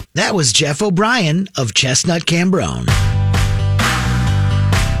option. That was Jeff O'Brien of Chestnut Cambrone.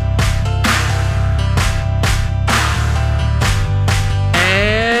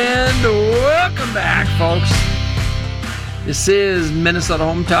 And welcome back, folks. This is Minnesota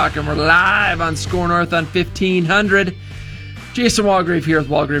Home Talk, and we're live on Score North on 1500. Jason Walgrave here with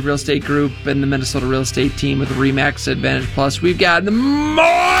Walgrave Real Estate Group and the Minnesota Real Estate Team with the RE/MAX Advantage Plus. We've got the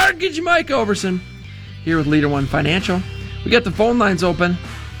Mortgage Mike Overson here with Leader One Financial. We got the phone lines open.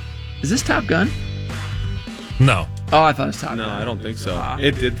 Is this Top Gun? No. Oh, I thought it was Top Gun. No, I don't think so.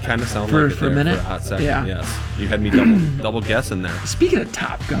 It did kind of sound For- like it for a there minute? for a hot second. Yeah. Yes, you had me double guessing there. Speaking of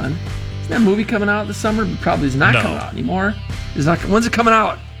Top Gun, isn't that movie coming out this summer? It probably is not No. coming out anymore. It's not. When's it coming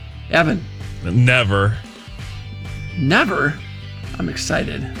out? Evan? Never. Never? I'm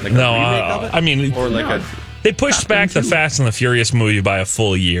excited. Like a No, remake of it? I mean, or like a they pushed back the Fast and the Furious movie by a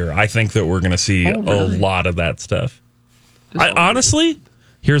full year. I think that we're going to see Oh, really? a lot of that stuff. Honestly,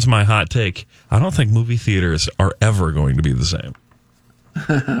 here's my hot take. I don't think movie theaters are ever going to be the same.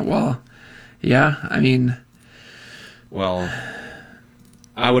 Well, yeah. I mean, well,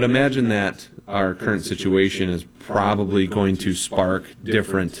 I would imagine that our current situation is probably going to spark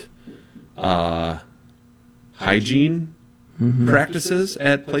different hygiene practices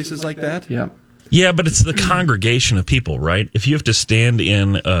at places like that. yeah. Yeah, but it's the congregation of people, right? If you have to stand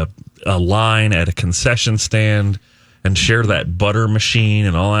in a line at a concession stand and share that butter machine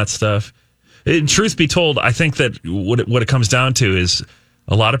and all that stuff. Truth be told, I think that what it comes down to is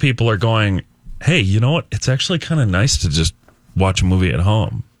a lot of people are going, hey, you know what? It's actually kind of nice to just watch a movie at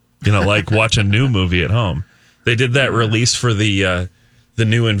home. You know, like watch a new movie at home. They did that release for the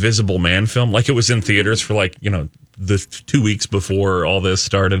new Invisible Man film. Like it was in theaters for the 2 weeks before all this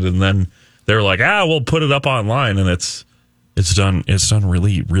started, and then they were like, we'll put it up online, and it's done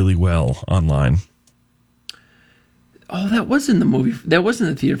really, really well online. Oh, that was in the movie. That was in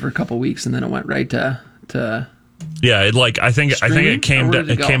the theater for a couple of weeks, and then it went right to. Yeah, I think Streaming? it came Or where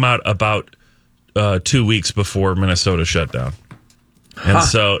did it go? came out about 2 weeks before Minnesota shut down. And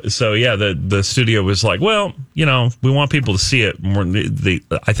so yeah, the studio was like, well, we want people to see it more.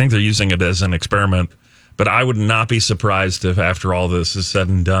 I think they're using it as an experiment, but I would not be surprised if after all this is said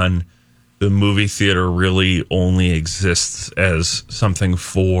and done, the movie theater really only exists as something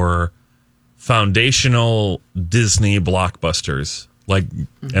for foundational Disney blockbusters,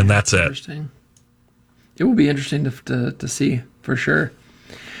 and that's it. Interesting. It will be interesting to see for sure.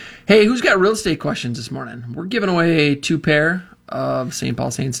 Hey, who's got real estate questions this morning? We're giving away 2 pair of St. Paul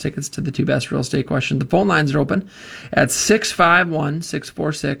Saints tickets to the 2 best real estate questions. The phone lines are open at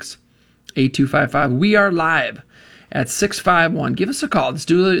 651-646-8255. We are live at 651. Give us a call. The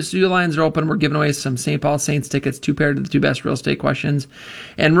studio lines are open. We're giving away some St. Paul Saints tickets, 2 pair to the 2 best real estate questions.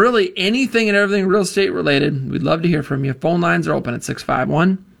 And really anything and everything real estate related, we'd love to hear from you. Phone lines are open at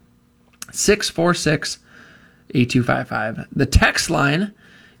 651-646-8255. The text line,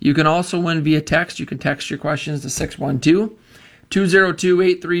 you can also win via text. You can text your questions to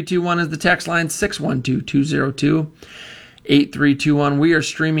 612-202-8321 is the text line, 612-202-8321. 8321. We are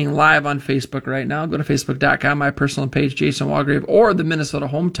streaming live on Facebook right now. Go to facebook.com, my personal page, Jason Walgrave, or the Minnesota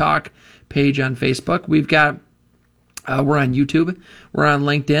Home Talk page on Facebook. We've got, we're on YouTube, we're on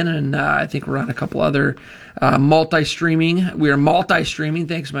LinkedIn, and I think we're on a couple other multi-streaming. We are multi-streaming.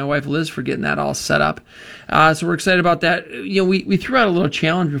 Thanks to my wife, Liz, for getting that all set up. So we're excited about that. You know, we threw out a little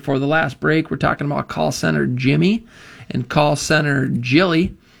challenge before the last break. We're talking about call center Jimmy and call center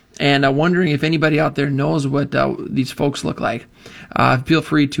Jilly. And I'm wondering if anybody out there knows what these folks look like. Feel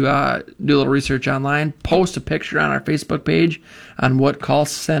free to do a little research online. Post a picture on our Facebook page on what call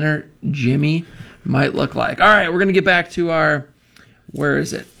center Jimmy might look like. All right, we're going to get back to our, where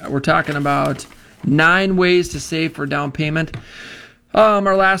is it? We're talking about 9 ways to save for down payment.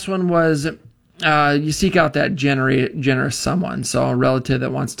 Our last one was you seek out that generous someone, so a relative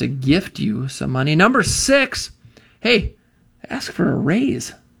that wants to gift you some money. Number 6, hey, ask for a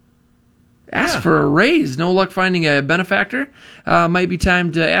raise. Ask for a raise. No luck finding a benefactor? Might be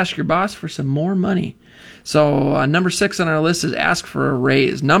time to ask your boss for some more money. So number 6 on our list is ask for a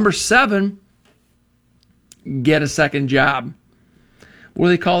raise. Number 7, get a second job. What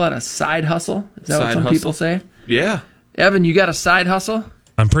do they call that? A side hustle? Is that what some people say? Yeah. Evan, you got a side hustle?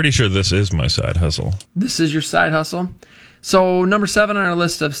 I'm pretty sure this is my side hustle. This is your side hustle? So number 7 on our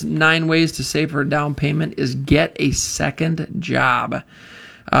list of 9 ways to save for a down payment is get a second job.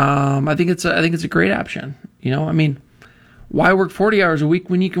 I think it's a great option. You know, I mean, why work 40 hours a week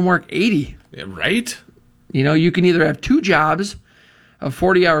when you can work 80? Yeah, right? You know, you can either have 2 jobs of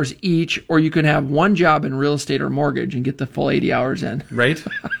 40 hours each, or you can have 1 job in real estate or mortgage and get the full 80 hours in. Right?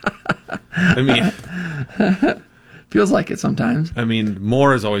 I mean, feels like it sometimes. I mean,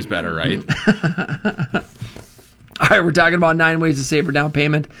 more is always better, right? All right, we're talking about 9 ways to save for down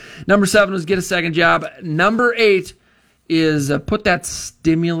payment. Number 7 was get a second job. Number 8 is put that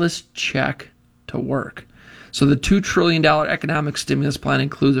stimulus check to work. So the $2 trillion economic stimulus plan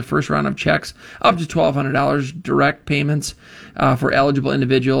includes a first round of checks up to $1,200 direct payments for eligible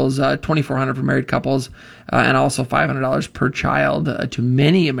individuals, $2,400 for married couples, and also $500 per child to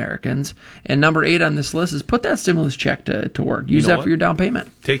many Americans. And number 8 on this list is put that stimulus check to work. Use that for your down payment.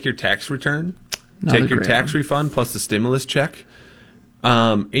 Take your tax return, take your tax refund plus the stimulus check.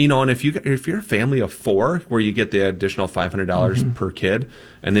 You know, and if you're a family of 4, where you get the additional $500 per kid,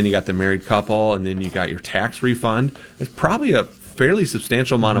 and then you got the married couple, and then you got your tax refund, it's probably a fairly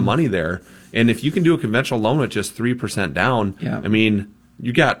substantial amount of money there. And if you can do a conventional loan with just 3% down, I mean,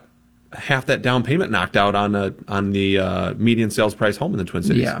 you got half that down payment knocked out on the median sales price home in the Twin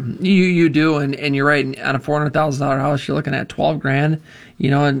Cities. Yeah, you do, and you're right. On a $400,000 house, you're looking at $12,000. You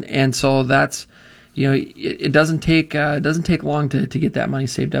know, and so that's. You know, it doesn't take long to get that money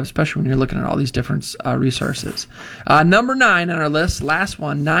saved up, especially when you're looking at all these different resources. Number 9 on our list, last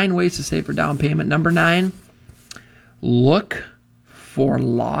one, 9 ways to save for down payment. Number 9, look for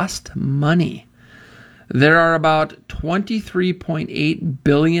lost money. There are about $23.8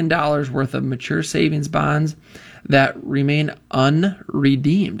 billion worth of mature savings bonds that remain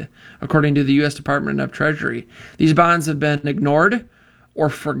unredeemed, according to the U.S. Department of Treasury. These bonds have been ignored or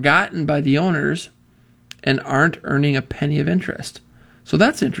forgotten by the owners and aren't earning a penny of interest. So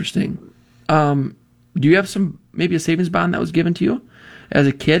that's interesting. Do you have maybe a savings bond that was given to you as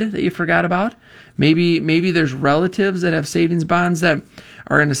a kid that you forgot about? Maybe there's relatives that have savings bonds that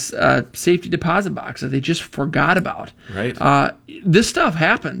are in a safety deposit box that they just forgot about. Right. This stuff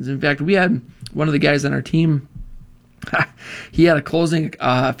happens. In fact, we had one of the guys on our team, he had a closing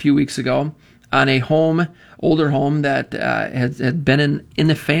a few weeks ago on a older home that had been in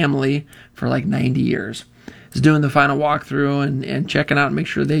the family for like 90 years. He's doing the final walkthrough and checking out and make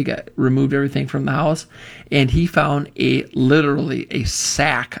sure they removed everything from the house. And he found literally a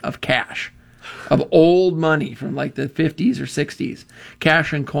sack of cash, of old money from like the 50s or 60s,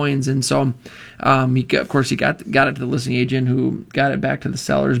 cash and coins. And so, he got it to the listing agent who got it back to the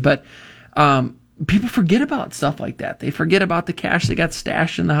sellers. But people forget about stuff like that. They forget about the cash that got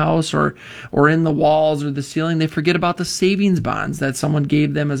stashed in the house or in the walls or the ceiling. They forget about the savings bonds that someone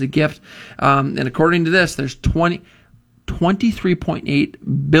gave them as a gift. And according to this, there's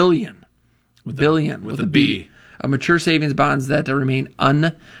 $23.8 billion with a B of mature savings bonds that remain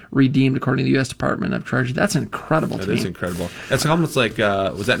unredeemed, according to the U.S. Department of Treasury. That's incredible to me. That is incredible. That's almost like,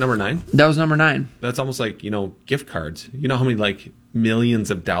 was that number 9? That was number 9. That's almost like, gift cards. You know how many, like, millions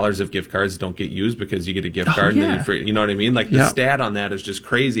of dollars of gift cards don't get used because you get a gift card and then you know what I mean? Like, the stat on that is just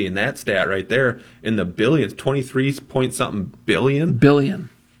crazy. And that stat right there in the billions, 23 point something billion. Billion.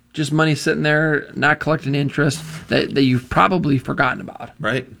 Just money sitting there, not collecting interest that you've probably forgotten about.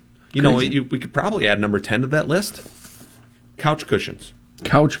 Right. You know, we could probably add number 10 to that list. Couch cushions.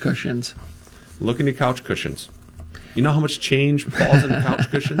 Couch cushions. Look into couch cushions. You know how much change falls in couch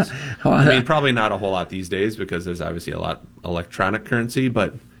cushions? I mean, probably not a whole lot these days because there's obviously a lot electronic currency,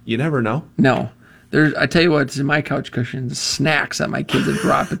 but you never know. No. I tell you what's in my couch cushions, snacks that my kids have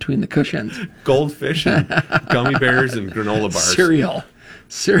brought between the cushions. Goldfish and gummy bears and granola bars. Cereal.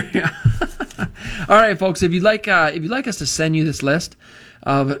 All right, folks, if you'd like us to send you this list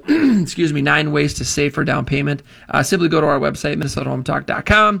of 9 ways to save for down payment, simply go to our website,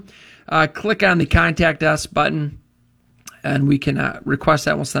 minnesotahometalk.com, click on the Contact Us button, and we can request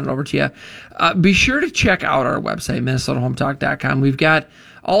that. We'll send it over to you. Be sure to check out our website, minnesotahometalk.com. We've got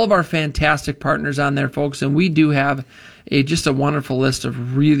all of our fantastic partners on there, folks, and we do have just a wonderful list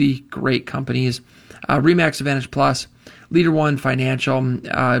of really great companies. RE/MAX Advantage Plus, Leader One Financial,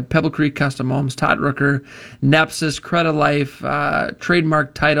 Pebble Creek Custom Homes, Todd Rooker, Nepsis, Credit Life,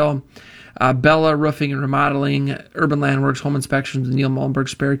 Trademark Title, Bella Roofing and Remodeling, Urban Landworks, Home Inspections, Neil Mullenberg,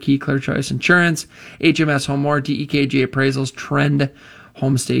 Spare Key, Clear Choice Insurance, HMS Home Warranty, EKG Appraisals, Trend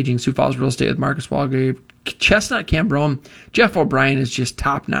Home Staging, Sioux Falls Real Estate with Marcus Walgrave, Chestnut Cambronne. Jeff O'Brien is just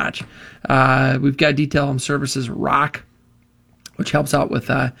top notch. We've got Detail Home Services, Rock, which helps out with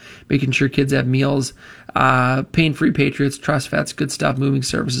making sure kids have meals. Pain-Free Patriots, Trust Vets, Good Stuff Moving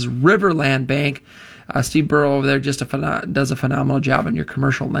Services, Riverland Bank. Steve Burrow over there just does a phenomenal job on your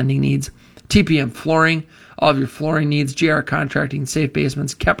commercial lending needs. TPM Flooring, all of your flooring needs. JR Contracting, Safe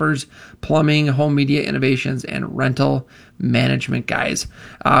Basements, Keppers, Plumbing, Home Media Innovations, and Rental Management, guys.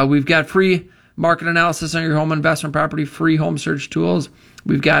 We've got free market analysis on your home investment property, free home search tools.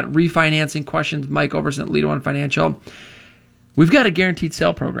 We've got refinancing questions. Mike Overson at Leader One Financial. We've got a guaranteed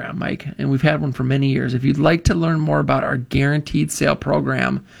sale program, Mike, and we've had one for many years. If you'd like to learn more about our guaranteed sale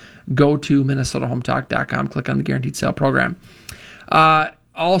program, go to minnesotahometalk.com, click on the guaranteed sale program.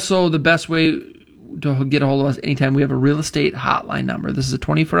 Also, the best way to get a hold of us anytime, we have a real estate hotline number. This is a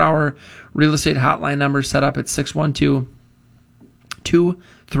 24-hour real estate hotline number set up at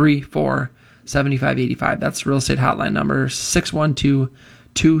 612-234-7585. That's the real estate hotline number,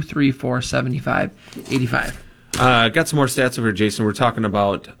 612-234-7585. Got some more stats over here, Jason. We're talking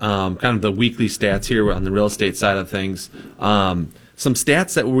about kind of the weekly stats here on the real estate side of things. Some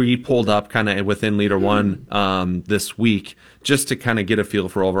stats that we pulled up kind of within Leader One this week, just to kind of get a feel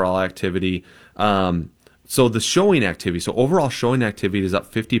for overall activity. So the showing activity, so overall showing activity is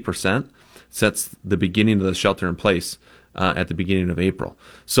up 50%. That's the beginning of the shelter in place at the beginning of April.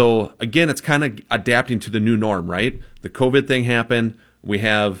 So again, it's kind of adapting to the new norm, right? The COVID thing happened. We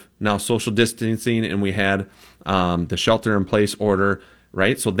have now social distancing, and we had the shelter in place order,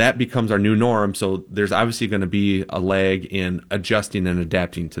 right? So that becomes our new norm. So there's obviously going to be a lag in adjusting and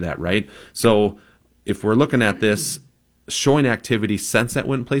adapting to that, right? So if we're looking at this, showing activity since that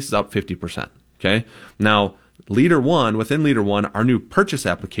went in place is up 50%, okay? Now, within Leader One, our new purchase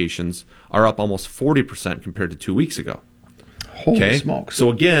applications are up almost 40% compared to 2 weeks ago. Holy smokes. So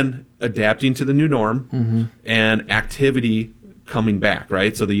again, adapting to the new norm and activity coming back,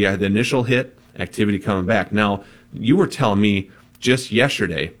 right? So the initial hit, activity coming back. Now, you were telling me just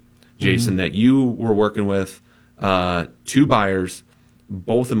yesterday, Jason, that you were working with 2 buyers,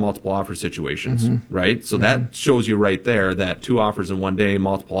 both in multiple offer situations, right? So that shows you right there that 2 offers in one day,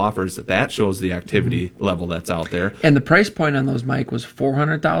 multiple offers, that shows the activity level that's out there. And the price point on those, Mike, was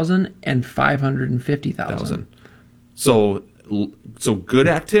 $400,000 and $550,000. So good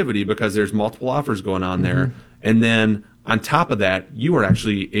activity because there's multiple offers going on there. And then on top of that, you were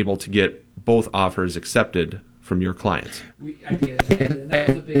actually able to get both offers accepted from your clients. I did. And that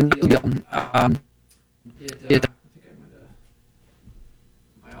was a big deal. I think am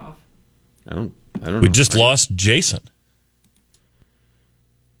I off? I don't know. We just lost Jason.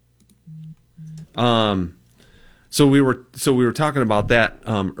 So we were talking about that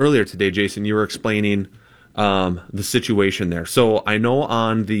earlier today, Jason. You were explaining the situation there. So I know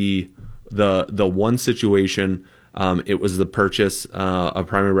on the one situation, it was the purchase of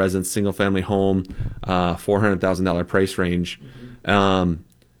primary residence, single family home, $400,000 price range.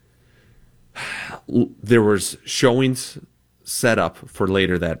 There was showings set up for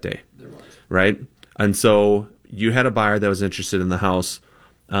later that day, right? And so you had a buyer that was interested in the house.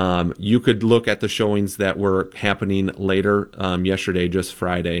 You could look at the showings that were happening later yesterday, just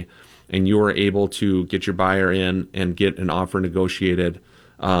Friday, and you were able to get your buyer in and get an offer negotiated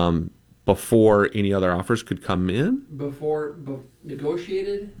before any other offers could come in? Before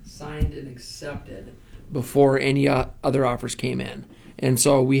negotiated, signed, and accepted before any other offers came in. And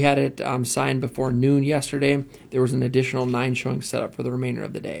so we had it signed before noon yesterday. There was an additional 9 showings set up for the remainder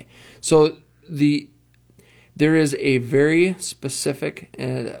of the day. So there is a very specific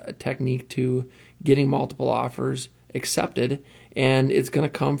technique to getting multiple offers accepted, and it's going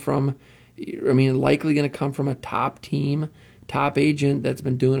to come from I mean, likely going to come from a top team, top agent that's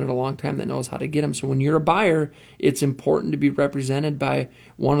been doing it a long time that knows how to get them. So when you're a buyer, it's important to be represented by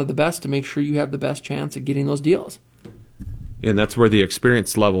one of the best to make sure you have the best chance of getting those deals. And that's where the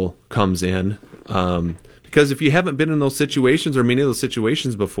experience level comes in. Because if you haven't been in those situations or many of those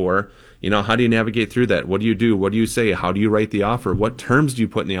situations before, how do you navigate through that? What do you do? What do you say? How do you write the offer? What terms do you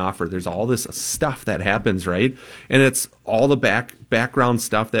put in the offer? There's all this stuff that happens, right? And it's all the background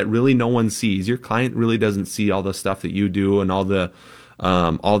stuff that really no one sees. Your client really doesn't see all the stuff that you do and all the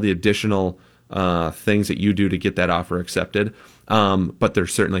additional things that you do to get that offer accepted. But they're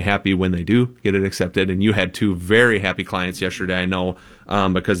certainly happy when they do get it accepted. And you had 2 very happy clients yesterday, I know,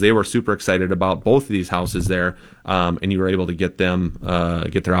 because they were super excited about both of these houses there, and you were able to get them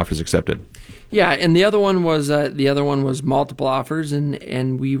get their offers accepted. Yeah, and the other one was multiple offers,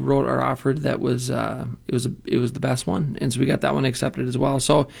 and we wrote our offer that was it was the best one, and so we got that one accepted as well.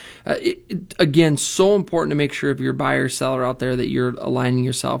 So again, so important to make sure if you're a buyer or seller out there that you're aligning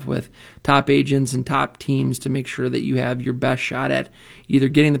yourself with top agents and top teams to make sure that you have your best shot at either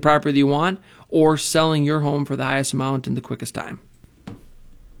getting the property that you want or selling your home for the highest amount in the quickest time.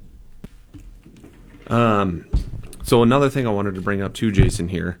 So another thing I wanted to bring up too, Jason,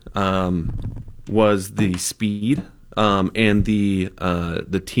 here was the speed and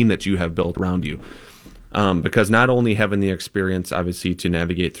the team that you have built around you. Because not only having the experience, obviously, to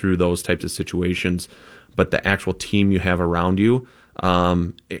navigate through those types of situations, but the actual team you have around you.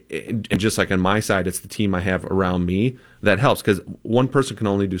 And just like on my side, it's the team I have around me that helps, because one person can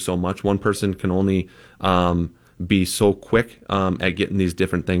only do so much. One person can only be so quick at getting these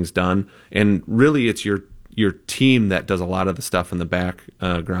different things done. And really, it's your team that does a lot of the stuff in the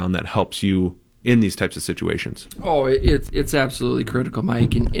background that helps you in these types of situations. Oh, it's absolutely critical,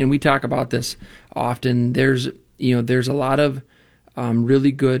 Mike, and we talk about this often. There's a lot of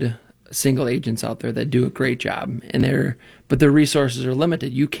really good single agents out there that do a great job, but their resources are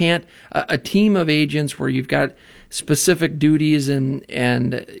limited. You can't a team of agents where you've got specific duties and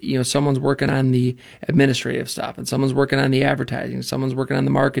someone's working on the administrative stuff, and someone's working on the advertising, someone's working on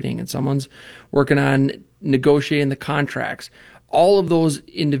the marketing, and someone's working on negotiating the contracts. All of those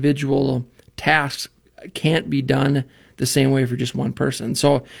individual tasks can't be done the same way for just one person.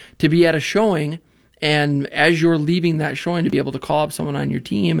 So to be at a showing, and as you're leaving that showing, to be able to call up someone on your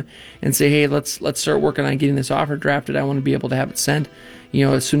team and say, hey, let's start working on getting this offer drafted. I want to be able to have it sent,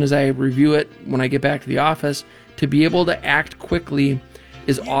 as soon as I review it when I get back to the office. To be able to act quickly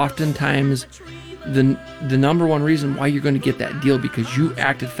is oftentimes the number one reason why you're going to get that deal, because you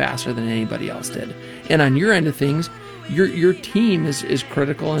acted faster than anybody else did. And on your end of things, your team is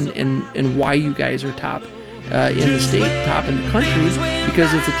critical and why you guys are top in the state, top in the country,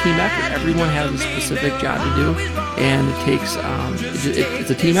 because it's a team effort. Everyone has a specific job to do, and it takes it's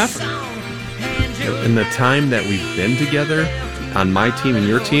a team effort. In the time that we've been together, on my team and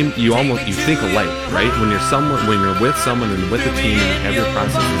your team, you think alike, right? When you're with someone and with a team and you have your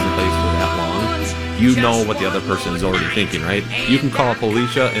processes in place for that long, you know what the other person is already thinking, right? You can call up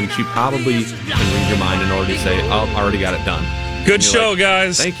Alicia and she probably can read your mind and already say, oh, I already got it done. Good show,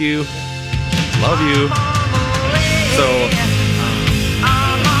 guys. Thank you. Love you. So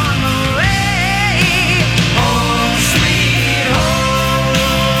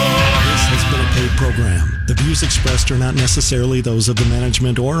program. The views expressed are not necessarily those of the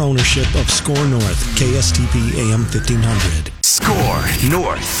management or ownership of SKOR North, KSTP AM 1500. SKOR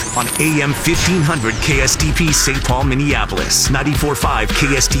North on AM 1500 KSTP St. Paul, Minneapolis, 94.5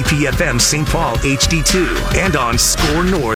 KSTP FM St. Paul HD2, and on SKOR North.